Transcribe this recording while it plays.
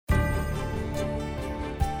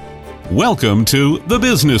Welcome to The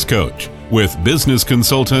Business Coach with business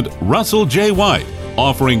consultant Russell J. White,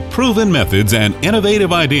 offering proven methods and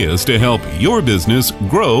innovative ideas to help your business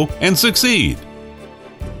grow and succeed.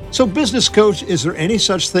 So, Business Coach, is there any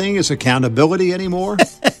such thing as accountability anymore?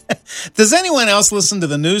 Does anyone else listen to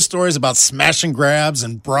the news stories about smash and grabs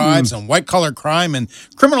and bribes and white-collar crime and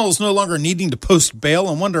criminals no longer needing to post bail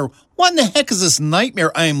and wonder, what in the heck is this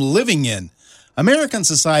nightmare I am living in? American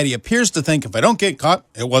society appears to think if I don't get caught,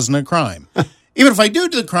 it wasn't a crime. Even if I do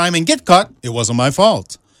the crime and get caught, it wasn't my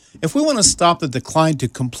fault. If we want to stop the decline to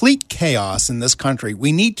complete chaos in this country,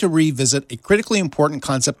 we need to revisit a critically important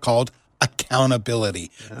concept called accountability,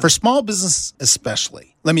 for small business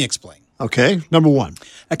especially. Let me explain. Okay, number one.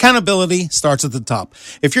 Accountability starts at the top.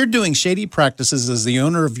 If you're doing shady practices as the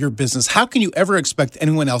owner of your business, how can you ever expect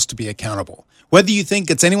anyone else to be accountable? Whether you think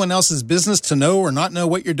it's anyone else's business to know or not know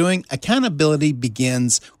what you're doing, accountability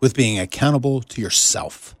begins with being accountable to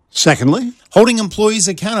yourself. Secondly, holding employees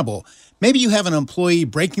accountable. Maybe you have an employee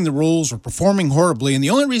breaking the rules or performing horribly, and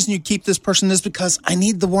the only reason you keep this person is because I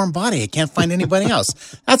need the warm body. I can't find anybody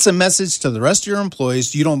else. That's a message to the rest of your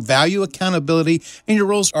employees. You don't value accountability, and your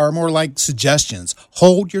rules are more like suggestions.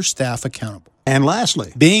 Hold your staff accountable. And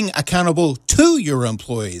lastly, being accountable to your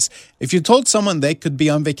employees. If you told someone they could be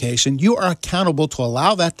on vacation, you are accountable to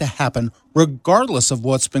allow that to happen regardless of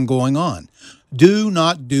what's been going on. Do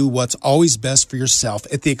not do what's always best for yourself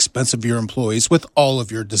at the expense of your employees with all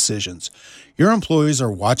of your decisions. Your employees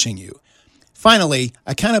are watching you. Finally,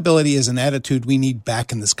 accountability is an attitude we need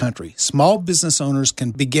back in this country. Small business owners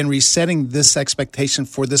can begin resetting this expectation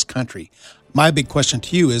for this country. My big question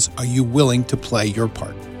to you is, are you willing to play your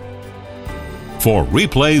part? For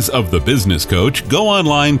replays of The Business Coach, go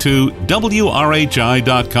online to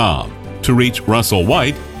WRHI.com. To reach Russell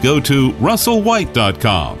White, go to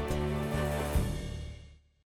RussellWhite.com.